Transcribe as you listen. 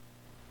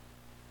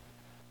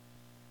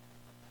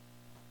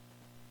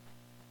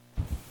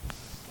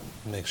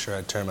Make sure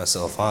I turn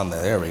myself on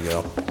there. There we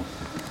go.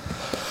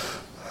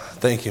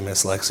 Thank you,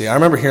 Miss Lexi. I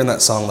remember hearing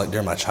that song like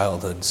during my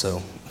childhood,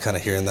 so kind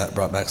of hearing that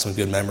brought back some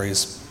good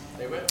memories.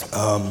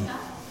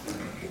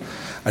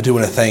 I do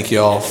want to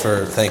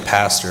thank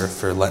Pastor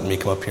for letting me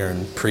come up here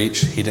and preach.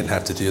 He didn't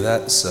have to do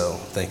that, so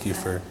thank you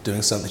for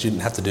doing something that you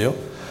didn't have to do.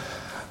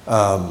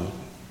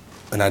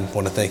 And I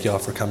want to thank y'all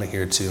for coming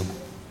here to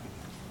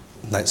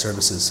night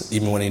services,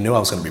 even when he knew I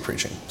was going to be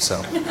preaching.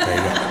 So there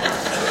you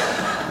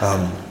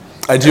go.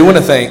 I do want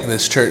to thank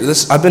this church.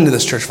 I've been to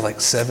this church for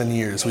like 7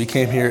 years. We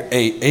came here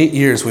 8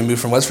 years. We moved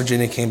from West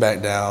Virginia, came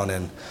back down,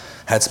 and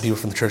had some people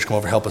from the church come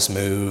over help us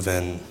move,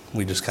 and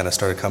we just kind of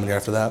started coming here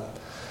after that.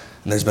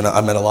 And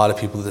I've met a lot of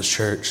people at this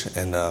church,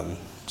 and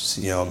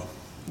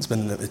it's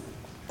been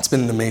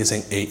an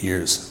amazing 8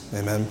 years.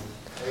 Amen.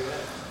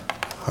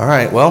 All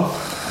right, well,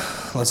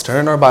 let's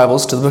turn our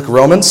Bibles to the book of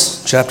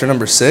Romans, chapter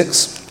number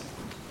 6.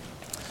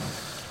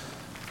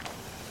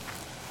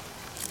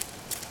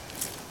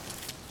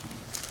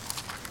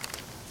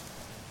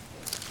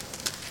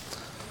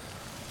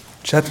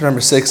 Chapter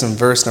number 6 and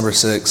verse number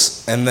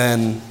 6, and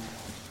then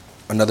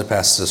another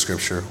passage of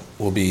Scripture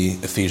will be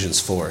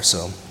Ephesians 4,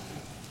 so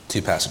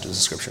 2 passages of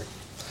Scripture.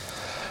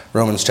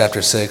 Romans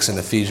chapter 6 and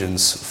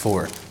Ephesians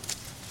 4.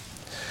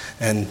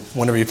 And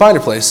whenever you find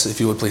a place, if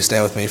you would please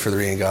stand with me for the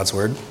reading of God's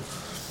Word.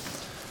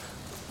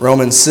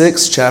 Romans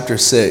 6, chapter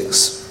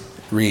 6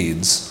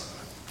 reads,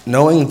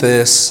 "Knowing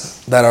this,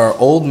 that our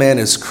old man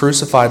is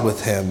crucified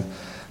with him,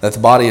 that the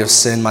body of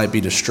sin might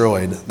be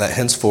destroyed, that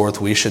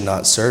henceforth we should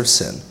not serve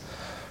sin.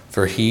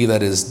 For he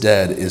that is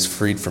dead is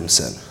freed from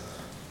sin."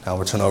 Now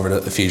we'll turn over to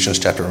Ephesians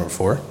chapter number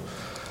 4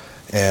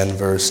 and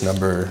verse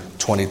number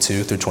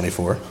 22 through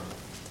 24.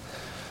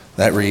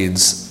 That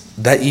reads,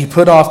 "That ye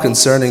put off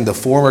concerning the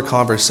former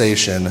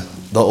conversation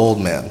the old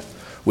man,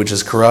 which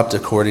is corrupt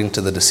according to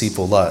the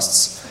deceitful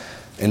lusts,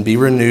 and be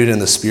renewed in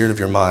the spirit of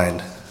your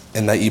mind,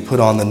 and that ye put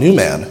on the new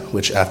man,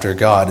 which after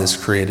God is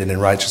created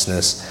in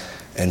righteousness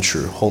and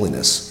true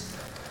holiness."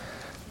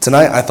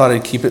 Tonight I thought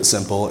I'd keep it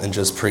simple and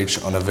just preach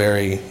on a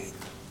very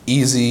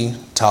easy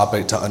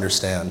topic to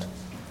understand: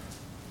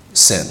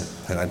 sin.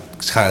 And I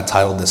kind of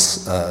titled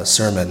this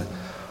sermon,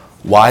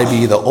 "Why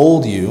Be the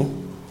Old You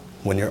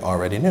When You're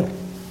Already New?"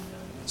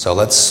 So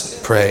let's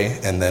pray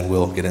and then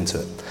we'll get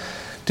into it.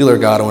 Dear Lord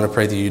God, I want to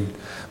pray that you'd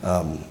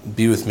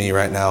be with me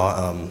right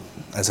now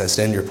as I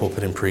stand in your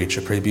pulpit and preach.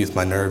 I pray be with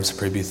my nerves. I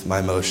pray be with my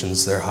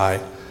emotions. They're high.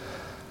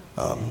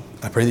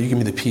 I pray that you give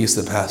me the peace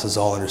that passes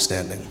all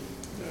understanding.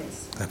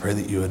 I pray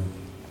that you would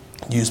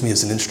use me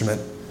as an instrument.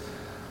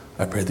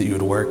 I pray that you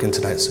would work in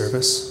tonight's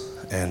service,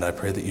 and I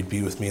pray that you'd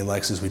be with me and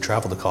Lex as we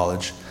travel to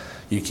college.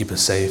 You keep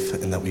us safe,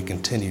 and that we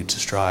continue to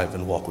strive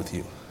and walk with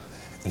you.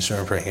 In sure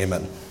and pray,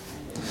 amen.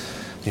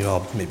 You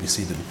all may be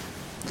seated.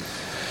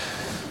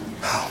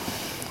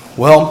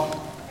 Well,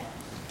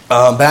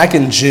 back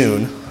in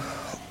June,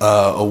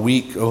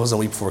 it wasn't a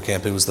week before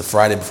camp, it was the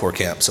Friday before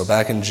camp. So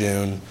back in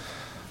June,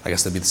 I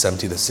guess that'd be the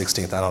 17th or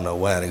 16th, I don't know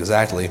when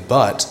exactly,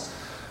 but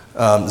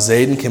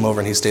Zayden came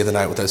over and he stayed the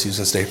night with us. He was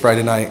going to stay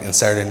Friday night and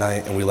Saturday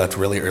night, and we left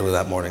really early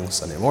that morning,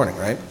 Sunday morning,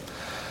 right?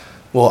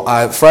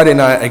 Well, Friday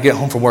night, I get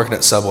home from working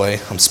at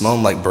Subway. I'm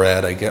smelling like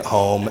bread. I get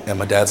home, and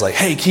my dad's like,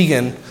 "Hey,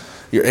 Keegan,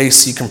 your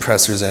AC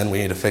compressor's in. We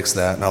need to fix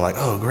that." And I'm like,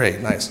 "Oh,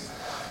 great, nice."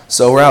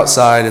 So we're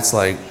outside. It's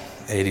like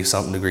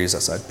 80-something degrees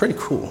outside. Pretty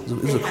cool.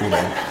 It was a cool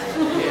day.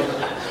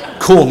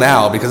 Cool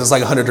now because it's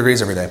like 100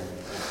 degrees every day.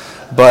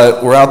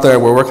 But we're out there.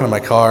 We're working on my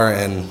car,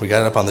 and we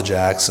got it up on the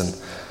jacks, and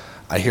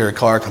I hear a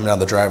car coming down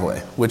the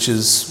driveway, which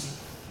is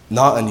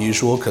not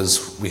unusual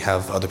because we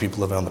have other people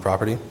living on the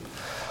property.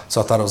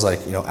 So I thought it was like,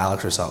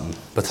 Alex or something.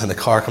 But then the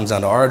car comes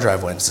down to our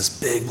driveway, and it's this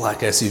big black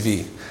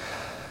SUV.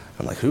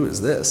 I'm like, who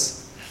is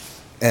this?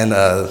 And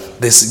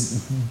this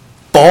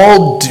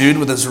bald dude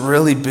with this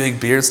really big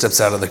beard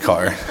steps out of the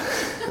car.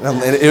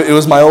 And it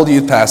was my old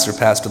youth pastor,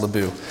 Pastor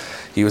LeBou.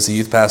 He was a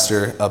youth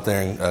pastor up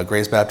there in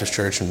Grace Baptist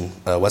Church in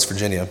West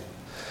Virginia.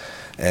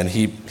 And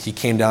he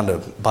came down to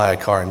buy a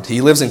car. And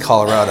he lives in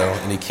Colorado,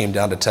 and he came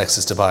down to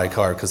Texas to buy a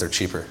car because they're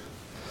cheaper.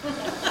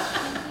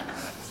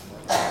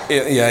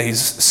 Yeah, he's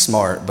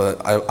smart,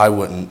 but I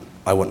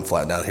wouldn't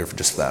fly down here for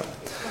that.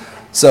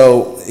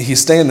 So he's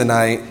staying the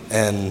night,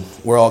 and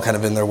we're all kind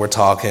of in there. We're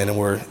talking, and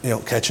we're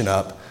catching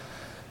up.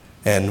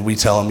 And we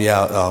tell him,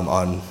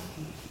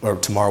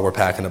 tomorrow we're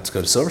packing up to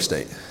go to Silver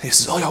State. He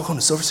says, "Oh, y'all going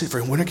to Silver State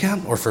for winter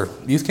camp or for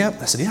youth camp?"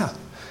 I said, "Yeah."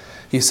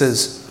 He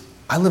says,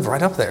 "I live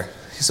right up there."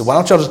 He said, "Why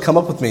don't y'all just come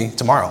up with me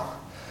tomorrow?"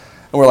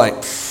 And we're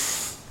like,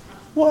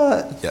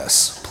 "What?"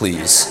 "Yes,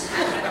 please.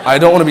 I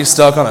don't want to be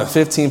stuck on a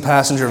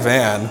 15-passenger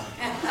van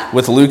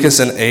with Lucas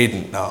and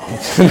Aiden." No.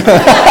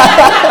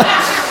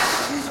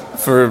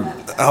 For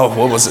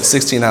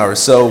 16 hours.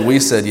 So we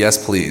said, "Yes,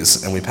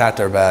 please." And we packed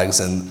our bags,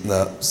 and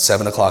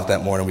 7 o'clock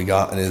that morning, we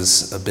got in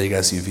a big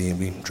SUV, and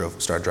we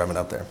started driving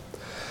up there.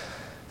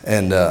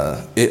 And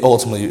it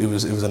was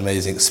an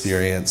amazing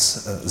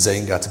experience.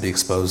 Zane got to be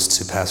exposed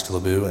to Pastor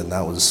LeBou, and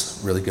that was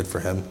really good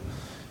for him.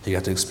 He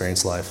got to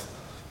experience life.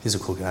 He's a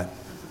cool guy.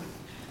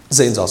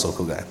 Zane's also a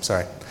cool guy,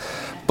 sorry.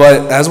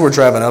 But as we're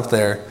driving up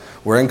there,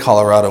 We're in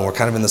Colorado, and we're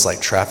kind of in this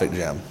like traffic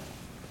jam.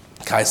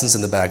 Kyson's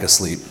in the back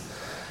asleep.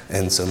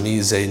 And so me,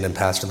 Zayden, and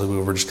Pastor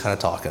Lou were just kind of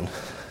talking.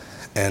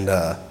 And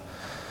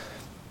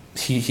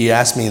he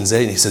asked me and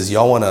Zayden, he says,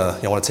 y'all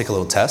wanna take a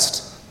little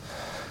test?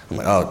 I'm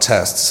like, oh,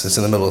 tests. It's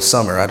in the middle of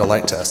summer. I don't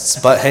like tests.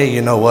 But hey,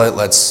 you know what?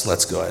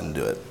 Let's go ahead and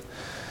do it.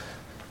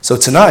 So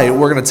tonight,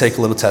 we're going to take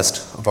a little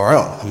test of our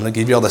own. I'm going to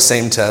give you all the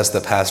same test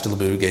that Pastor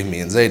LeBou gave me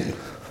and Zayden.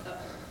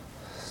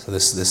 So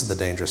this is the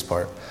dangerous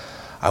part.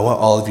 I want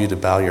all of you to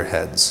bow your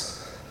heads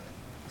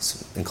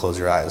and close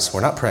your eyes.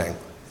 We're not praying.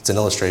 It's an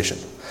illustration.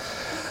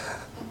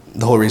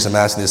 The whole reason I'm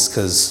asking this is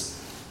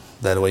because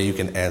that way you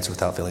can answer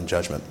without feeling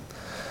judgment.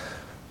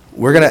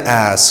 We're going to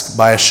ask,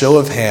 by a show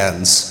of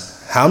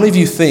hands, how many of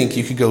you think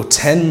you could go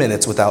 10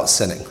 minutes without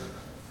sinning?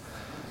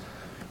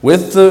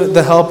 With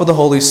the help of the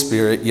Holy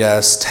Spirit,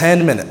 yes,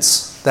 10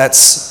 minutes.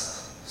 That's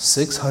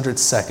 600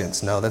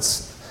 seconds. No,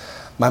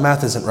 my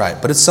math isn't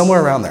right, but it's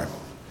somewhere around there.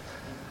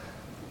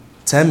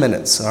 10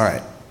 minutes, all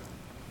right.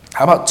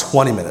 How about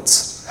 20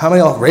 minutes? How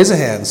many of y'all, raise your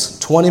hands,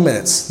 20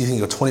 minutes. You can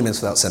go 20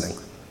 minutes without sinning.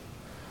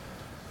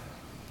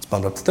 It's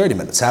bumped up to 30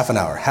 minutes, half an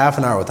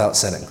hour without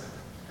sinning.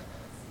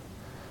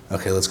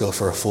 Okay, let's go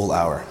for a full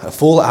hour. A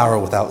full hour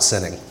without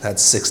sinning.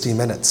 That's 60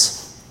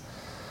 minutes.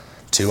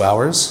 2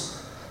 hours?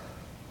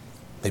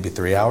 Maybe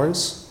 3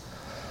 hours?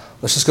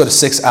 Let's just go to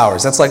 6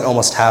 hours. That's like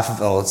almost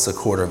it's a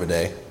quarter of a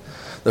day.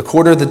 The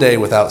quarter of the day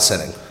without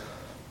sinning.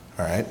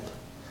 All right?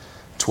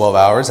 12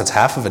 hours, that's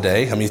half of a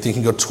day. How many of you think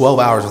you can go 12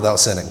 hours without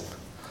sinning?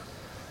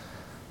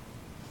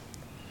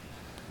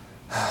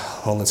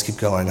 Well, let's keep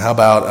going. How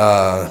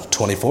about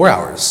 24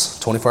 hours?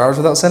 24 hours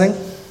without sinning?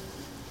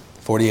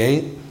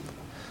 48?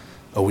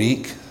 A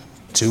week,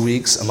 2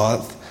 weeks, a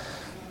month.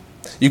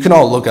 You can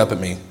all look up at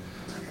me.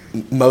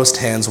 Most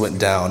hands went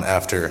down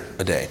after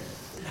a day.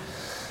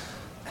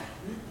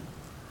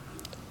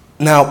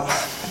 Now,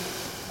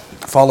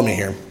 follow me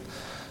here.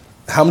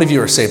 How many of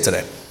you are saved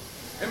today?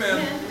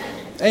 Amen.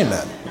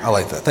 Amen. I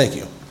like that. Thank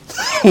you.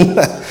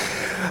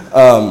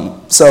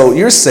 So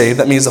you're saved.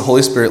 That means the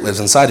Holy Spirit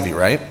lives inside of you,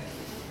 right?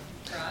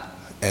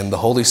 And the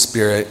Holy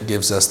Spirit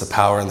gives us the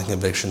power and the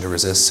conviction to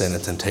resist sin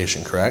and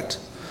temptation, correct?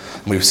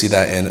 We see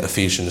that in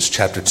Ephesians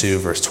chapter 2,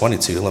 verse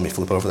 22. Let me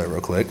flip over there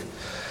real quick.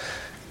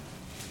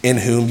 In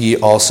whom ye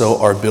also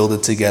are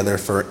builded together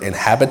for an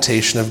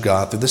habitation of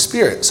God through the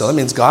Spirit. So that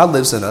means God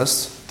lives in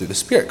us through the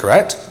Spirit,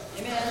 correct?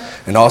 Amen.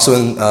 And also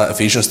in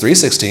Ephesians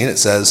 3:16, it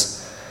says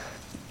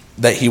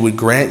that he would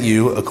grant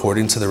you,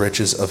 according to the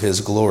riches of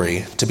his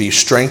glory, to be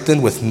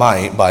strengthened with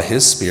might by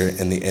his Spirit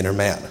in the inner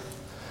man.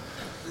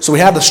 So we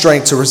have the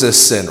strength to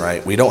resist sin,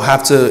 right? We don't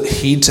have to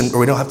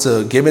we don't have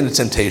to give in to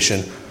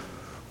temptation.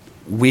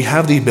 We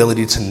have the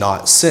ability to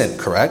not sin,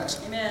 correct?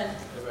 Amen.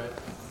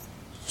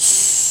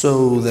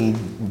 So then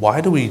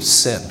why do we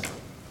sin?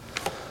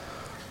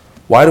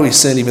 Why do we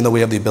sin even though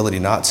we have the ability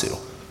not to?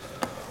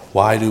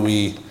 Why do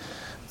we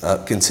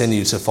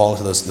continue to fall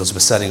into those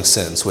besetting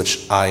sins,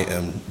 which I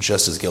am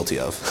just as guilty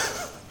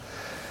of?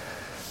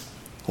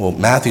 Well,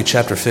 Matthew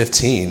chapter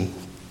 15,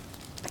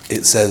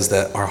 it says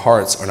that our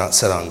hearts are not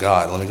set on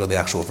God. Let me go to the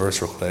actual verse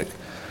real quick.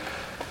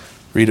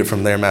 Read it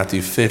from there.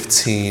 Matthew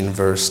 15,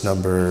 verse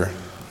number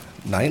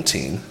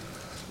 19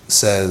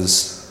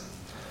 says,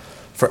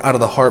 for out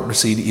of the heart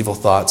proceed evil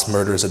thoughts,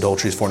 murders,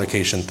 adulteries,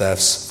 fornication,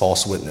 thefts,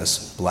 false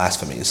witness,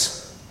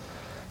 blasphemies.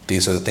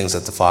 These are the things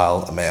that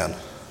defile a man.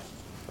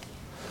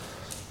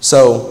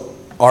 So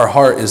our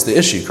heart is the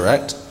issue,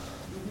 correct?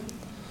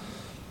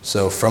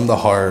 So from the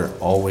heart,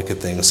 all wicked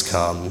things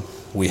come.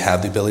 We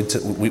have the ability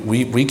to,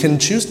 we can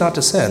choose not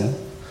to sin,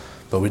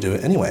 but we do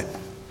it anyway.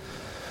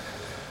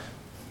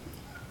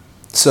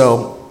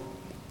 So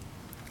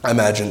I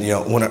imagine,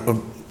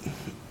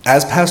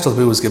 as Pastor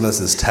LeBou was giving us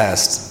this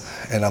test,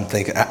 and I'm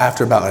thinking,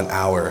 after about an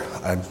hour,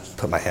 I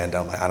put my hand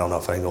down, I don't know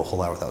if I can go a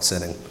whole hour without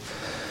sinning.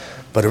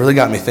 But it really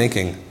got me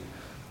thinking,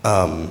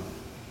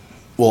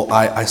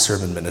 I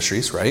serve in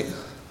ministries, right?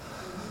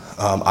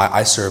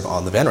 I serve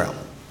on the van route.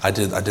 I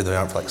did the van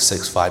route for like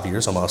 5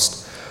 years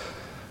almost.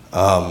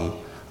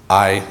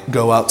 I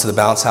go out to the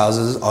bounce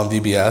houses on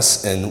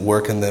VBS and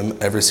work in them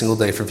every single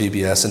day for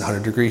VBS in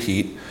 100-degree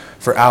heat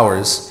for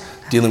hours,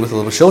 dealing with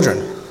little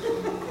children.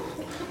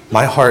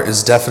 My heart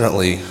is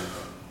definitely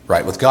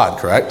right with God,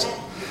 correct?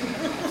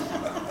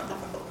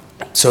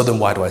 So then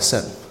why do I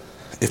sin?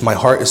 If my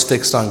heart is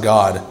fixed on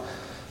God,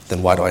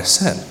 then why do I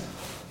sin?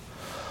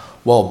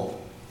 Well,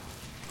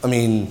 I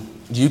mean,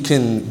 you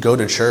can go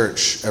to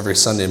church every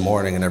Sunday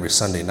morning and every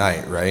Sunday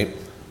night, right?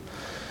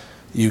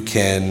 You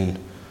can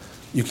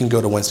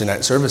go to Wednesday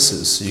night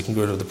services. You can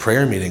go to the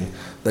prayer meeting.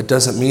 That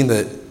doesn't mean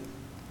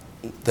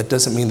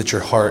that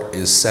your heart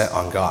is set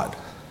on God.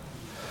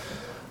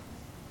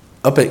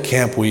 Up at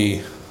camp,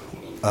 we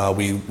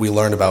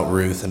learned about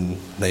Ruth and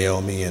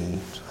Naomi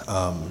and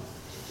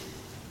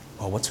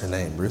what's her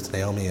name? Ruth,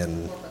 Naomi,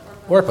 and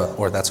Orpah.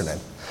 Or that's her name.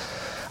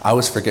 I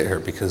always forget her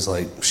because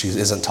she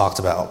isn't talked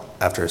about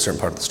after a certain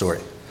part of the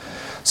story.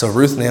 So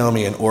Ruth,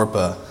 Naomi, and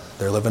Orpah,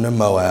 they're living in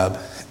Moab,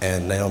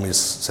 and Naomi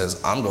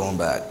says, "I'm going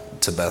back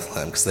to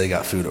Bethlehem because they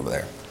got food over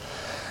there."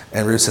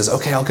 And Ruth says,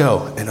 okay, I'll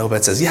go. And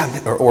Obed says,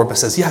 or Orpah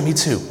says, yeah, me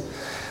too.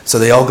 So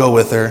they all go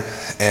with her,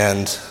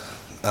 and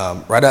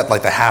right at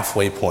like the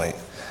halfway point,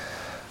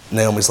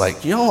 Naomi's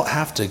like, you don't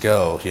have to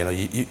go.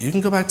 You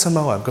can go back to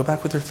Moab, go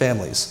back with your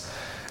families.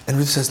 And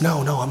Ruth says, no,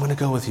 I'm going to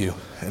go with you.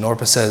 And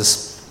Orpah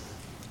says,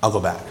 I'll go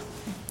back.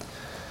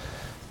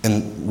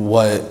 And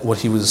what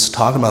he was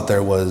talking about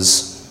there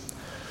was,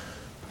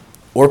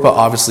 Orpah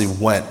obviously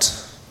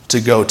went to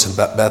go to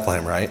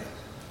Bethlehem, right?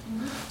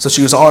 So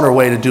she was on her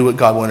way to do what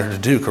God wanted her to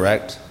do,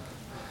 correct?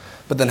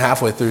 But then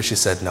halfway through, she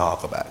said, no,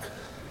 I'll go back.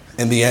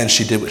 In the end,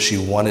 she did what she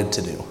wanted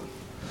to do.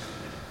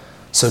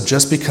 So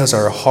just because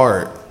our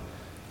heart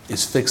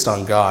is fixed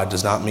on God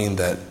does not mean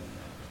that,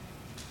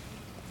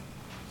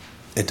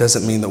 it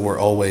doesn't mean that we're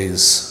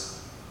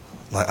always,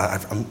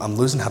 I'm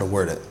losing how to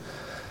word it.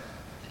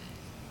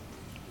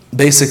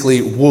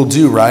 Basically, we'll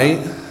do right,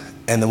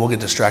 and then we'll get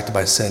distracted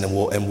by sin, and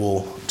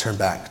we'll turn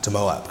back to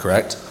Moab,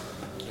 correct?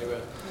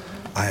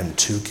 I am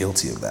too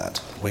guilty of that,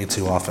 way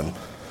too often.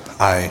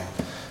 Like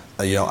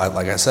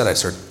I said, I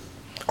started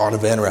on a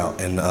van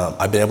route, and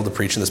I've been able to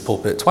preach in this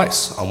pulpit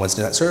twice on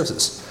Wednesday night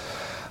services.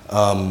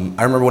 I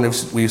remember when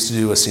we used to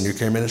do a senior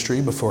care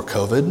ministry before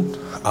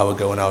COVID. I would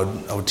go and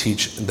I would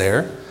teach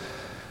there.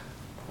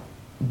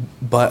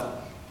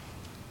 But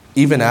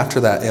even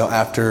after that,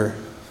 after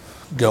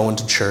going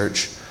to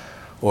church,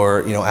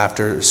 or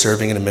after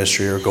serving in a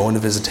ministry or going to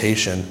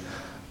visitation,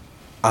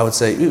 I would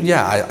say,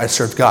 yeah, I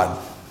served God,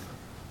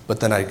 but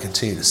then I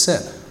continue to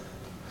sin.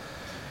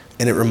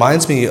 And it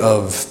reminds me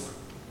of,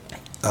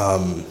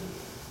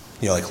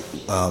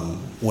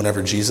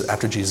 whenever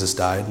after Jesus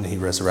died and he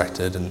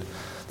resurrected, and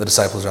the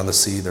disciples are on the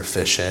sea, they're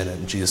fishing,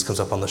 and Jesus comes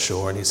up on the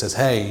shore and he says,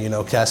 hey,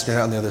 cast your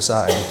net on the other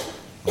side. I'm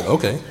like,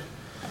 okay.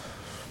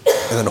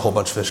 And then a whole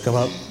bunch of fish come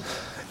up.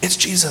 It's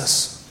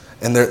Jesus.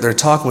 And they're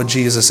talking with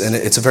Jesus, and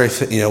it's a very,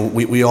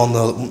 we all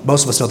know,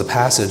 most of us know the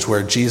passage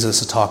where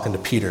Jesus is talking to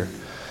Peter.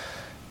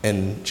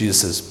 And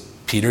Jesus says,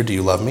 Peter, do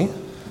you love me?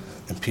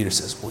 And Peter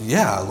says, well,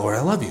 yeah, Lord,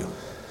 I love you.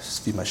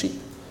 Just feed my sheep.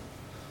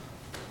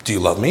 Do you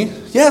love me?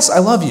 Yes, I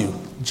love you,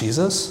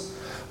 Jesus.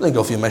 Then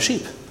go feed my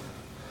sheep.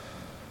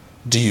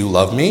 Do you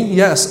love me?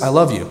 Yes, I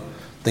love you.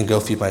 Then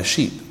go feed my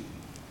sheep.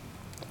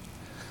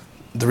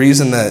 The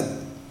reason that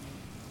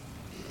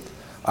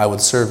I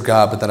would serve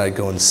God, but then I'd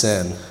go and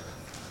sin,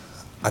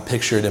 I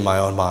pictured in my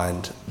own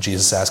mind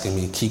Jesus asking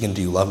me, Keegan,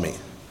 do you love me?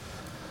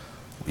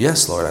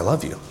 Yes, Lord, I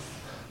love you.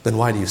 Then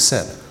why do you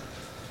sin?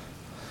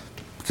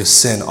 Because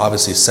sin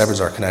obviously severs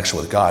our connection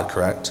with God,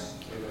 correct?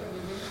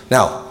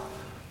 Now,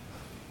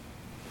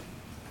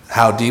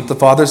 how deep the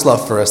Father's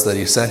love for us that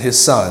he sent his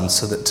Son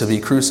to be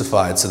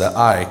crucified so that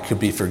I could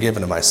be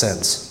forgiven of my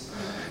sins.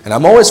 And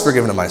I'm always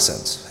forgiven of my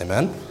sins.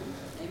 Amen?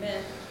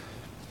 Amen.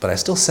 But I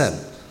still sin.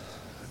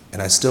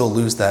 And I still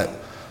lose that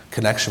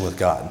connection with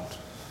God.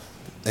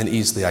 And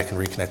easily I can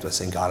reconnect by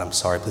saying, God, I'm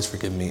sorry, please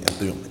forgive me, and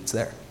boom, it's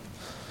there.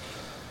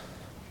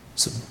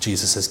 So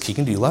Jesus says,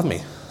 Keegan, do you love me?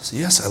 I say,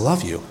 yes, I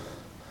love you.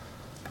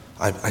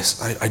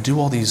 I do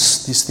all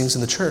these things in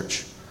the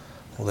church.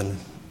 Well,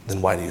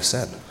 then why do you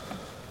sin?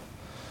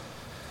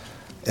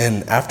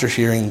 And after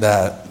hearing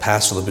that,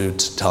 Pastor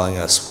LeBoot telling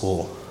us,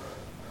 well,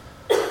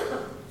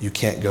 you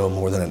can't go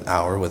more than an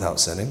hour without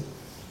sinning.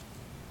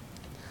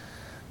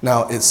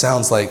 Now, it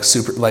sounds like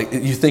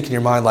you think in your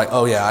mind like,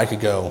 oh yeah, I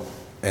could go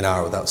an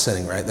hour without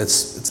sinning, right?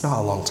 It's not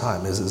a long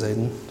time, is it,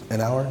 Zayden?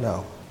 An hour?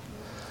 No.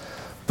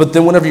 But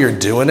then whenever you're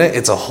doing it,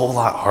 it's a whole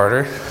lot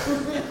harder.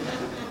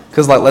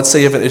 Because let's say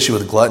you have an issue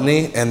with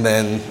gluttony, and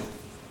then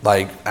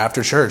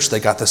after church, they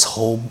got this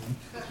whole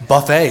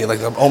buffet,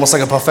 almost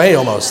like a buffet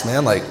almost,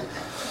 man.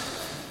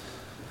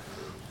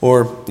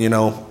 Or,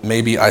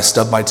 maybe I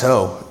stub my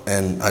toe,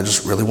 and I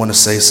just really want to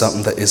say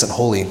something that isn't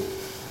holy.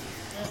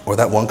 Or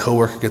that one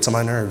coworker gets on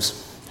my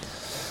nerves.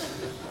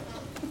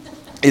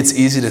 It's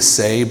easy to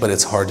say, but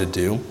it's hard to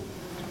do.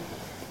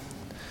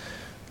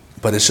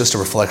 But it's just a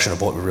reflection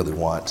of what we really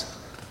want.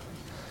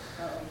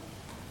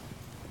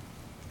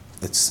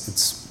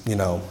 It's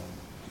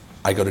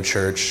I go to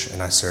church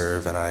and I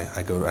serve, and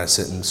I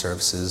sit in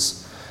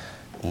services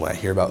and I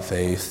hear about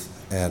faith,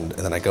 and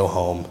then I go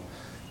home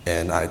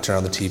and I turn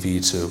on the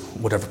TV to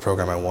whatever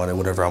program I wanted,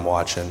 whatever I'm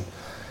watching,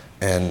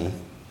 and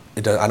I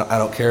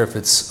don't care if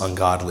it's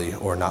ungodly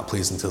or not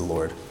pleasing to the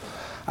Lord.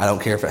 I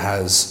don't care if it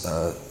has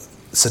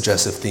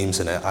suggestive themes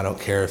in it. I don't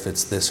care if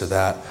it's this or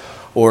that.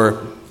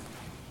 Or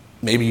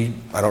maybe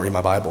I don't read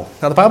my Bible.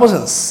 Now, the Bible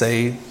doesn't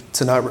say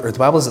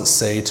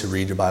to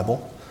read your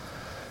Bible,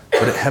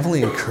 but it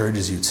heavily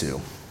encourages you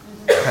to.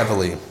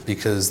 Heavily,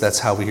 because that's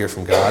how we hear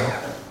from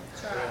God.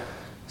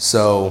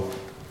 So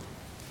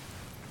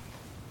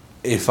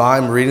if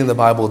I'm reading the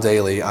Bible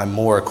daily, I'm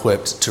more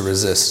equipped to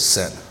resist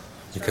sin,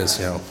 because,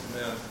 a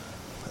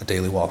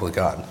daily walk with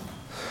God.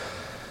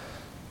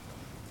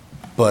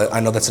 But I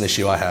know that's an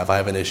issue I have. I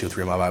have an issue with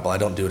reading my Bible. I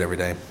don't do it every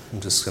day.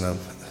 I'm just going to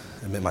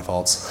admit my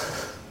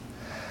faults.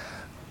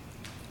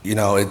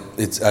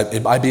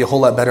 I'd be a whole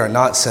lot better at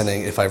not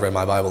sinning if I read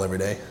my Bible every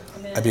day.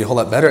 Amen. I'd be a whole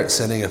lot better at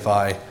sinning if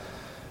I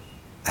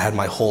had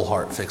my whole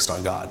heart fixed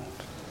on God.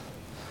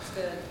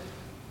 Good.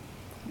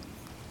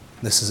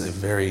 This is a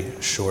very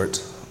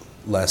short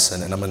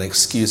lesson, and I'm going to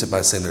excuse it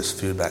by saying there's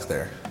food back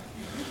there.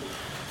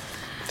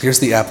 Here's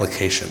the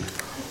application.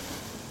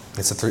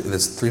 It's a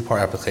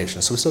three-part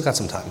application, so we still got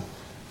some time.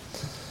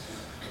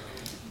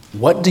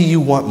 What do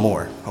you want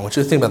more? I want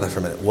you to think about that for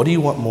a minute. What do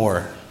you want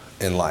more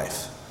in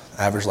life?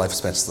 Average life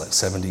expectancy is like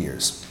 70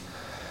 years.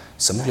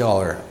 Some of y'all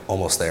are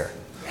almost there.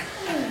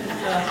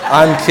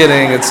 I'm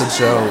kidding, it's a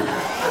joke.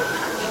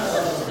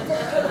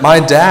 My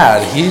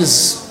dad,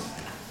 he's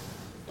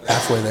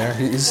halfway there.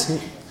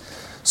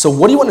 So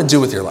what do you want to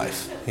do with your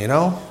life? You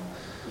know?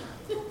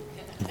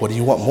 What do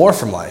you want more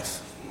from life?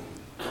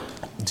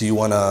 Do you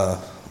want to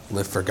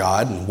live for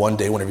God, and one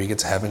day whenever you get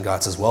to heaven,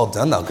 God says, well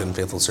done, thou good and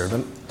faithful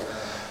servant?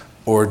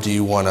 Or do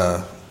you want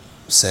to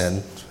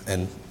sin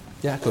and,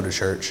 go to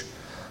church,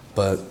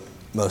 but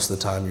most of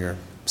the time you're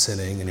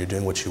sinning and you're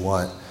doing what you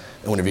want,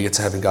 and whenever you get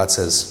to heaven, God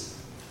says,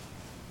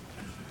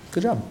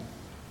 good job.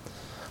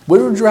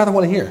 What would you rather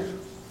want to hear?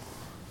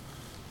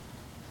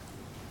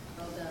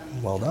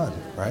 Well done,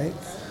 right?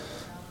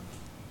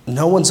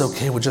 No one's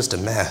okay with just a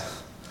meh.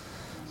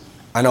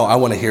 I know I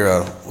want to hear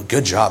a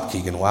good job,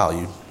 Keegan. Wow,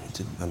 you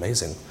did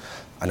amazing.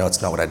 I know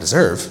it's not what I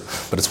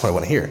deserve, but it's what I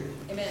want to hear.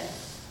 Amen.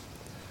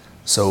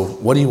 So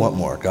what do you want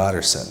more, God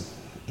or sin?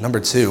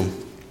 Number 2,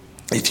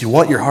 if you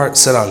want your heart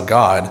set on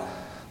God,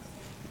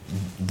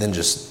 then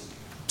just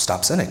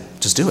stop sinning.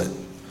 Just do it.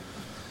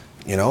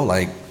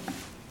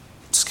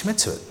 Just commit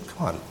to it.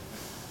 Come on.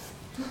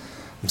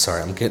 I'm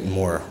sorry, I'm getting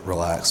more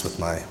relaxed with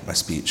my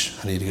speech.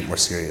 I need to get more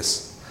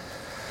serious.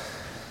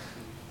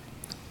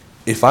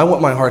 If I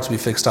want my heart to be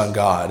fixed on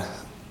God,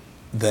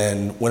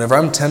 then whenever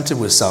I'm tempted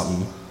with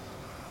something,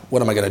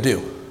 what am I going to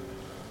do?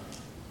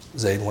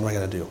 Zayd, what am I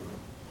going to do?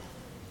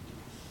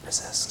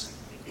 Resist.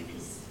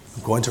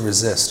 I'm going to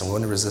resist. I'm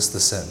going to resist the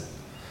sin.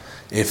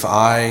 If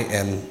I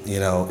am,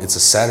 it's a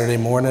Saturday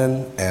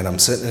morning and I'm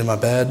sitting in my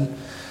bed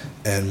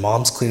and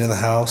mom's cleaning the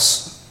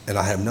house and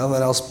I have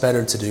nothing else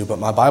better to do, but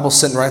my Bible's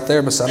sitting right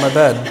there beside my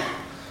bed,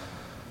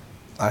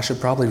 I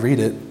should probably read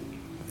it,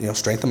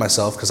 strengthen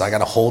myself because I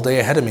got a whole day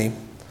ahead of me.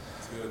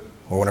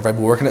 Or whenever I've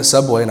been working at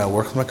Subway and I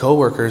work with my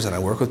coworkers and I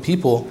work with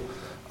people,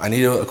 I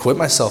need to equip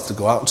myself to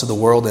go out into the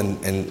world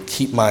and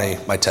keep my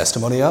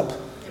testimony up.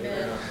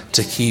 Amen.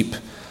 To keep,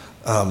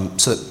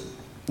 so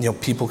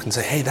that, people can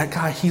say, hey, that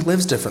guy, he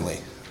lives differently.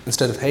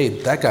 Instead of, hey,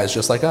 that guy's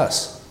just like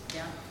us.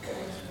 Yeah.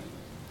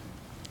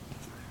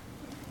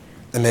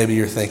 And maybe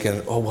you're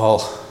thinking, oh,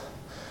 well,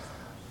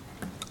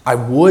 I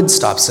would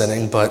stop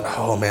sinning, but,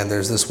 oh, man,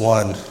 there's this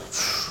one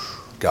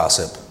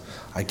gossip.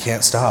 I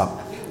can't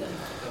stop.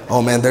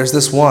 Oh, man, there's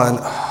this one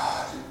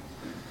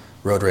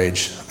road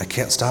rage. I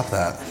can't stop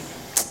that.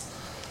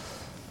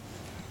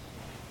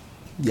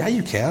 Yeah,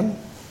 you can.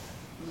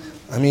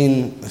 I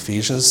mean,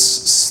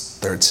 Ephesians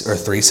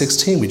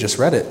 3:16, we just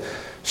read it.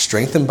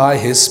 Strengthened by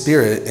his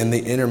Spirit in the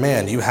inner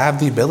man. You have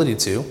the ability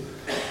to.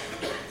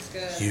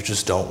 You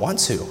just don't want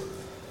to.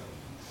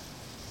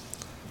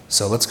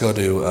 So let's go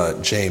to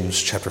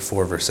James chapter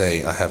 4, verse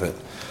 8. I have it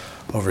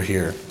over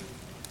here.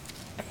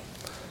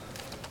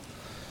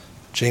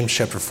 James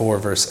chapter 4,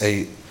 verse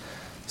 8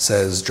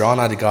 says, draw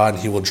nigh to God,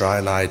 and he will draw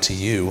nigh to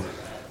you.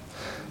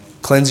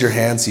 Cleanse your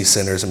hands, ye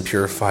sinners, and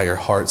purify your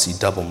hearts, ye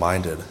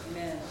double-minded.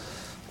 Amen.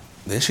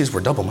 The issues were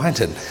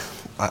double-minded.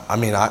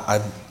 I'm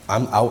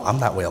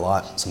that way a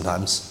lot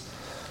sometimes.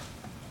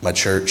 My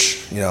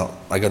church,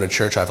 I go to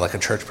church, I have like a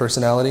church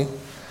personality.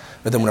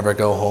 But then whenever I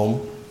go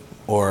home,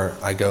 or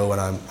I go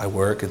and I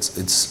work,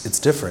 it's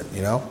different,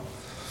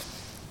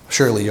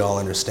 Surely you all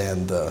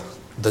understand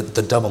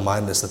the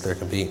double-mindedness that there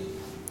can be.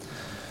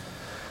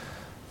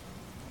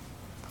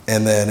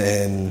 And then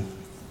in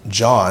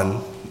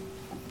John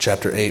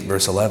chapter 8,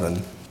 verse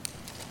 11,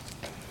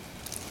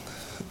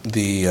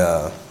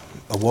 a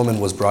woman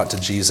was brought to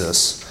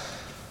Jesus,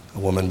 a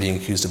woman being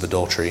accused of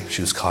adultery.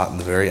 She was caught in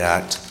the very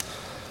act.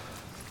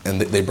 And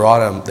they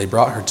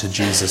brought her to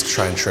Jesus to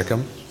try and trick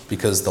him,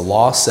 because the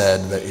law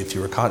said that if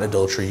you were caught in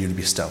adultery, you'd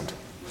be stoned.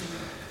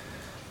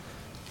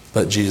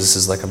 But Jesus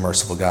is like a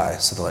merciful guy.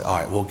 So they're like, all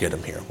right, we'll get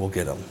him here. We'll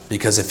get him.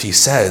 Because if he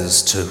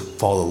says to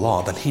follow the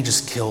law, then he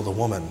just killed a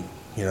woman,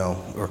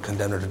 or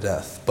condemned her to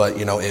death. But,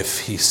 if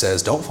he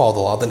says don't follow the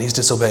law, then he's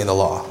disobeying the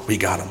law. We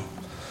got him.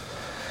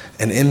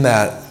 And in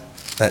that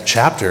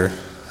chapter,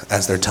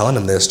 as they're telling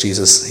him this,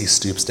 Jesus, he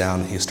stoops down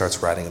and he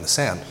starts writing in the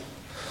sand.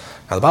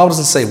 Now, the Bible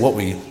doesn't say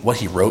what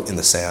he wrote in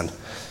the sand,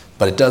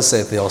 but it does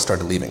say that they all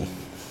started leaving.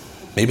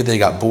 Maybe they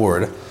got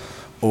bored,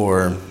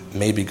 or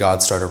maybe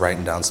God started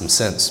writing down some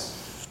sins.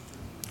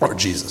 Or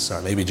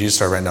maybe Jesus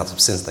started writing down some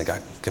sins and they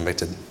got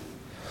convicted.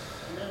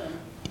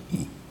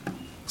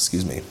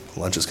 Excuse me,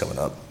 lunch is coming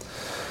up.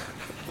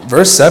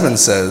 Verse 7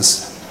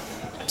 says,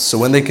 so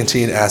when they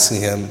continued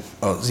asking him,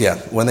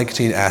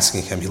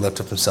 he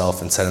lifted up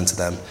himself and said unto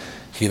them,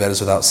 he that is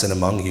without sin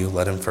among you,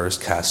 let him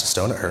first cast a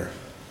stone at her.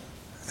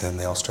 And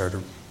they all started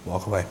to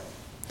walk away.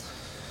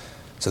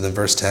 So then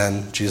verse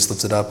 10, Jesus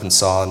lifted up and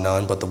saw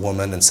none but the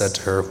woman, and said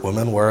to her,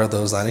 woman, where are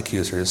those thine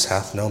accusers?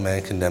 Hath no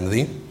man condemned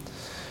thee?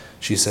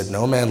 She said,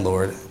 no man,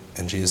 Lord.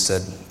 And Jesus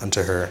said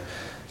unto her,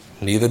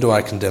 neither do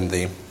I condemn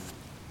thee.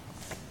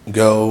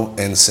 go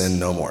and sin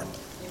no more.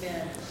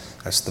 Amen.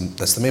 That's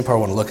the main part I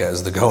want to look at,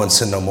 is the go and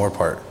sin no more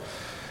part.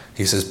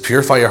 He says,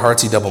 purify your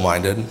hearts, ye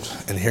double-minded.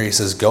 And here he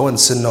says, go and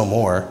sin no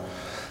more.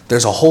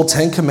 There's a whole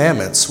 10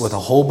 commandments with a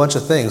whole bunch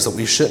of things that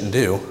we shouldn't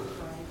do.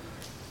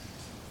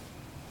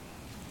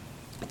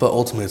 But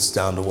ultimately it's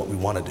down to what we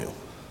want to do,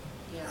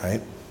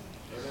 right?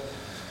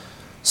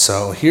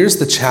 So here's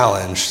the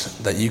challenge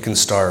that you can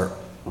start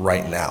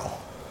right now.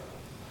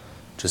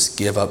 Just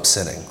give up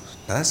sinning.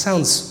 Now it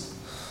sounds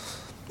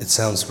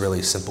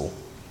really simple.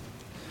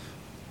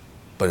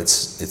 But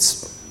it's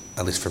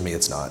at least for me,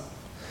 it's not.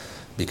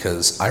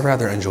 Because I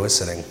rather enjoy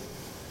sinning.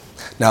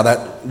 Now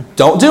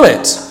don't do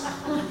it.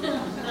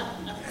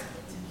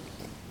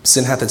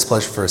 Sin hath its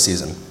pleasure for a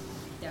season.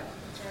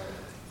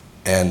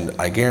 And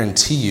I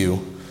guarantee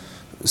you,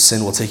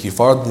 sin will take you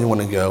farther than you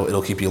want to go.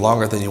 It'll keep you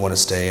longer than you want to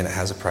stay, and it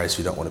has a price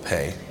you don't want to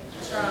pay.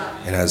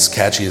 And as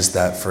catchy as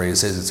that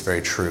phrase is, it's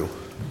very true.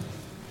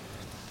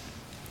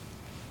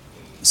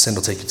 Sin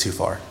will take you too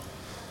far.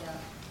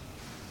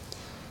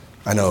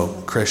 I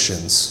know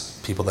Christians,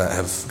 people that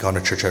have gone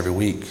to church every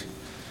week,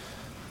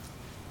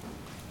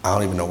 I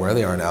don't even know where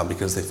they are now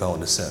because they fell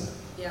into sin.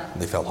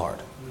 They fell hard.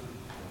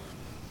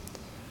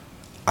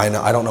 I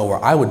don't know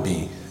where I would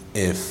be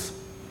if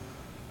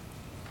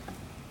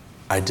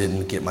I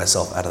didn't get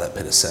myself out of that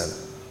pit of sin.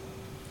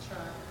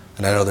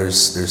 And I know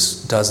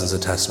there's dozens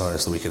of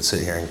testimonies that we could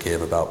sit here and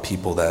give about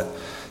people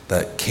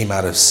that came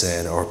out of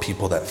sin, or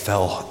people that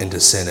fell into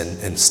sin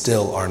and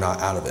still are not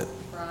out of it.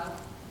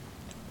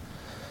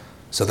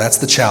 So that's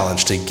the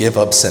challenge, to give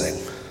up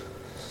sinning.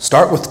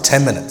 Start with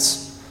 10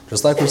 minutes.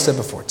 Just like we said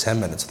before, 10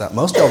 minutes.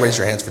 Most of y'all raise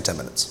your hands for 10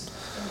 minutes.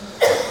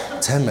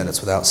 10 minutes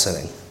without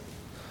sinning.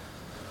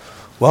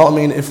 Well, I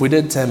mean, if we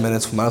did 10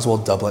 minutes, we might as well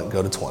double it and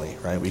go to 20,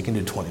 right? We can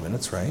do 20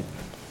 minutes, right?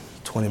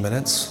 20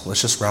 minutes. Let's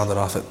just round it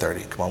off at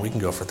 30. Come on, we can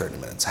go for 30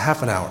 minutes.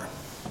 Half an hour.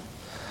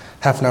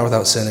 Half an hour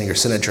without sinning. You're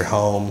sitting at your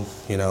home.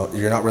 You know,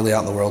 you're not really out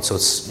in the world, so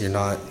you're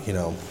not,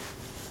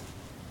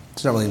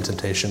 it's not really any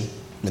temptation.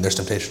 I mean, there's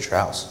temptation at your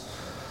house.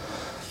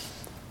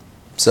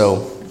 So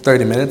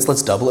 30 minutes,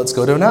 let's double it. Let's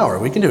go to an hour.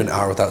 We can do an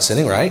hour without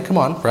sinning, right? Come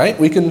on, right?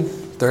 We can,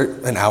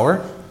 an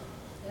hour.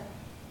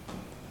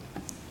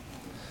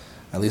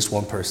 At least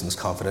one person's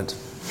confident.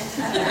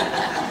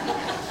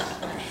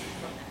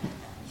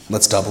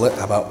 Let's double it.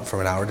 How about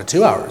from an hour to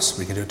 2 hours?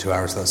 We can do 2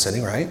 hours without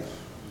sinning, right?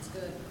 That's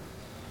good.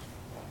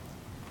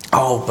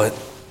 Oh, but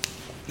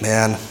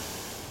man,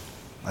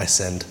 I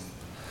sinned.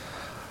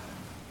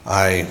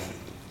 My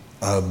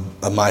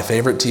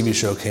favorite TV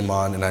show came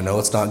on, and I know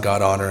it's not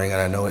God honoring,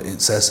 and I know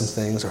it says some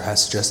things or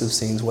has suggestive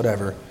scenes,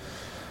 whatever.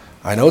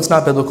 I know it's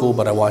not biblical,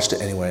 but I watched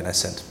it anyway and I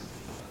sinned.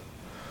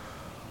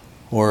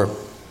 Or,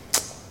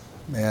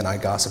 man, I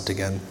gossiped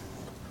again.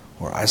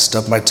 Or I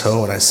stubbed my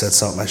toe and I said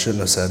something I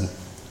shouldn't have said.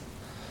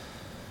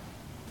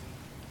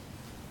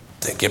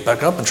 Then get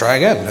back up and try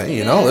again.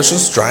 Hey, let's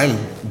just try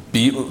and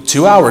beat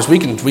 2 hours. We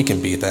can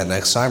beat that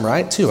next time,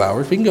 right? 2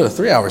 hours. We can go to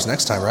 3 hours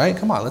next time, right?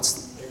 Come on,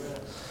 let's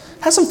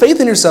have some faith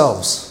in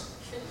yourselves.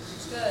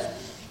 It's good.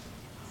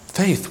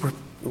 Faith.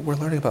 We're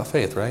learning about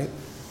faith, right?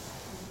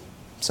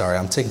 Sorry,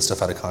 I'm taking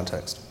stuff out of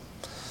context.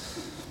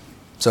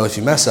 So if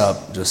you mess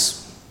up,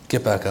 just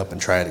get back up and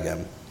try it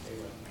again.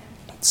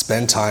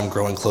 Spend time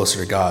growing closer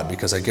to God,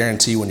 because I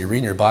guarantee you, when you're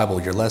reading your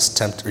Bible, you're less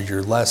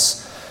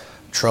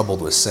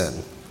troubled with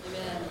sin.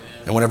 Amen.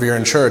 And whenever you're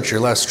in church, you're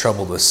less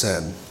troubled with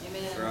sin.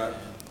 Amen.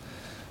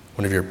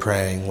 Whenever you're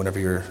praying, whenever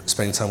you're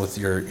spending time with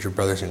your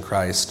brothers in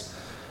Christ.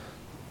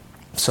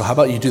 So how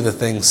about you do the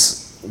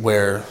things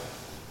where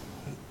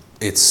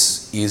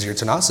it's easier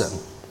to not sin?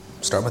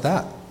 Start with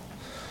that.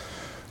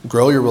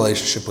 Grow your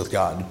relationship with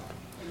God.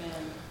 Amen.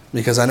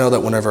 Because I know that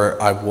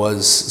whenever I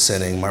was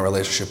sinning, my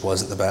relationship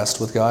wasn't the best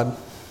with God.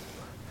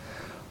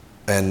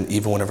 And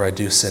even whenever I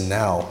do sin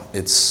now,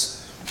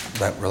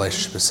 that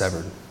relationship is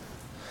severed.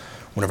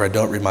 Whenever I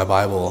don't read my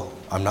Bible,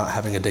 I'm not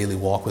having a daily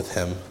walk with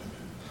Him.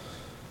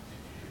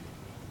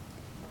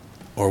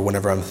 Or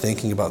whenever I'm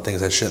thinking about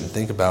things I shouldn't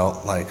think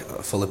about, like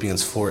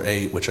Philippians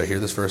 4:8, which I hear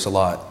this verse a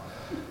lot.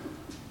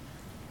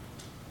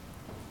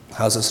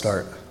 How's it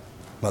start,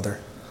 Mother?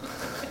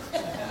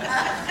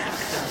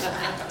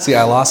 See,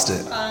 I lost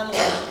it.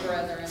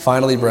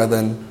 Finally,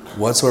 brethren,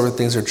 whatsoever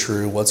things are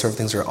true, whatsoever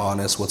things are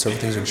honest, whatsoever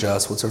things are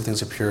just, whatsoever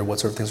things are pure,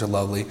 whatsoever things are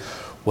lovely,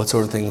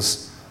 whatsoever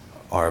things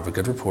are of a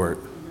good report,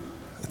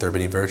 if there be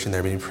any virtue,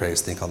 there be any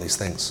praise, think on these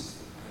things.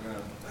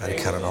 I had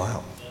to count it all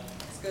out.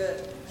 It's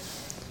good.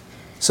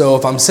 So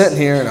if I'm sitting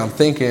here and I'm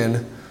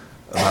thinking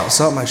about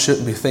something I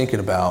shouldn't be thinking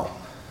about,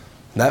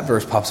 and that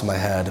verse pops in my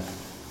head,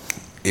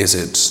 is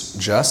it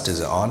just? Is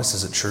it honest?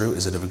 Is it true?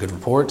 Is it of a good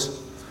report?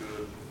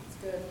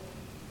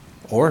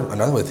 Or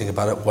another way to think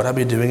about it, would I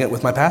be doing it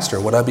with my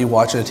pastor? Would I be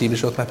watching a TV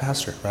show with my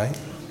pastor, right?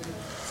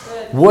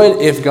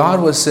 Would, if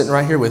God was sitting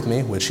right here with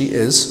me, which He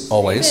is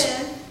always,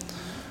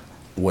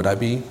 would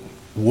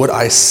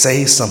I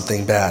say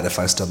something bad if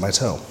I stubbed my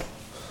toe?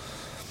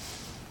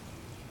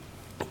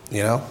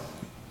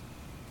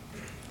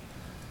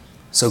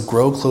 So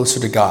grow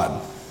closer to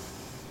God.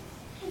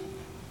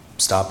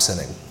 Stop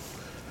sinning.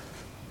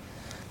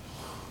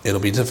 It'll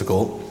be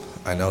difficult.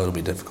 I know it'll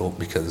be difficult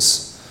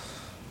because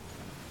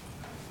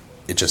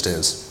it just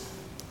is.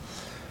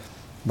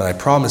 But I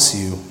promise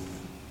you,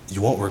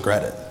 you won't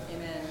regret it.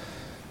 Amen.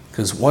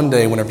 Because one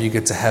day, whenever you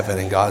get to heaven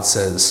and God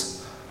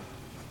says,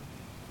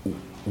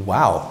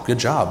 wow, good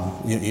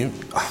job.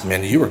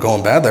 You were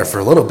going bad there for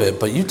a little bit,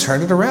 but you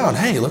turned it around.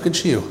 Hey, look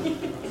at you.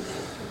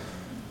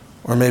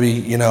 Or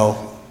maybe, it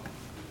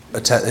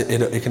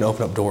can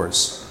open up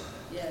doors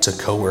to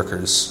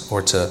coworkers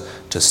or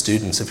to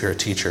students if you're a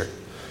teacher.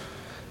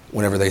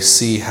 Whenever they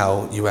see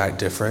how you act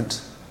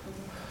different.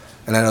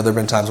 And I know there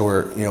have been times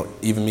where,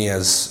 even me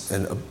as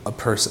a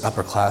person,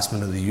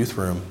 upperclassman in the youth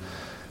room,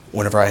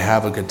 whenever I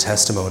have a good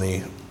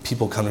testimony,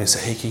 people come to me and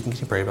say, hey, can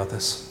you pray about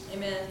this?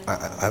 Amen.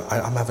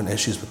 I'm having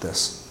issues with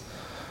this.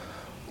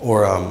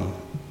 Or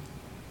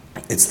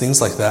it's things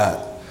like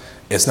that.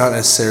 It's not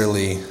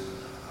necessarily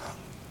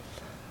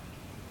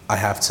I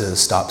have to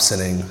stop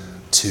sinning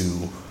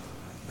to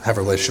have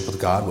a relationship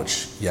with God,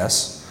 which,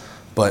 yes.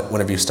 But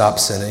whenever you stop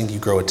sinning, you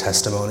grow a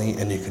testimony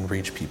and you can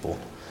reach people.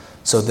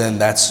 So then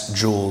that's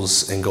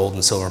jewels and gold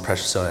and silver and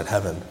precious stone at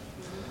heaven.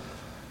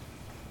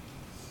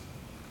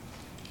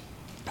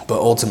 But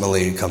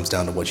ultimately, it comes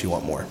down to what you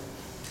want more.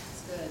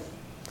 That's good.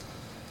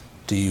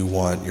 Do you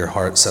want your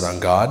heart set on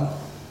God?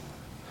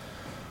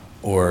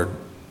 Or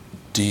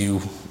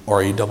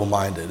are you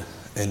double-minded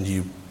and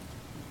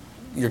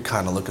you're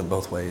kind of looking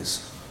both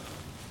ways?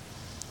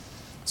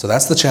 So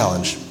that's the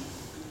challenge.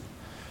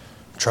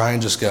 Try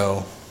and just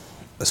go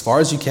as far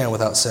as you can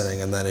without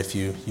sinning, and then if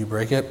you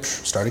break it,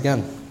 start again.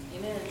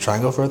 Amen. Try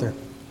and go further.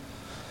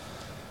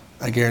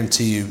 I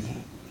guarantee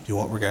you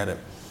won't regret it.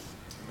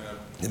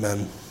 Amen.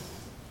 Amen.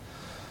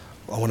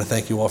 I want to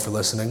thank you all for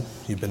listening.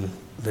 You've been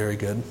very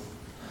good.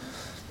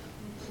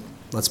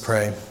 Let's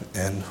pray,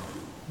 and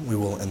we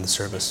will end the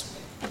service.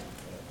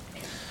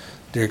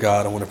 Dear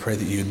God, I want to pray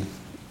that you'd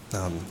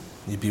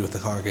be with the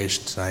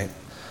congregation tonight.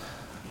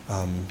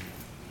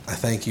 I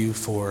thank you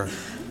for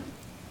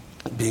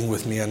being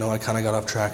with me. I know I kind of got off track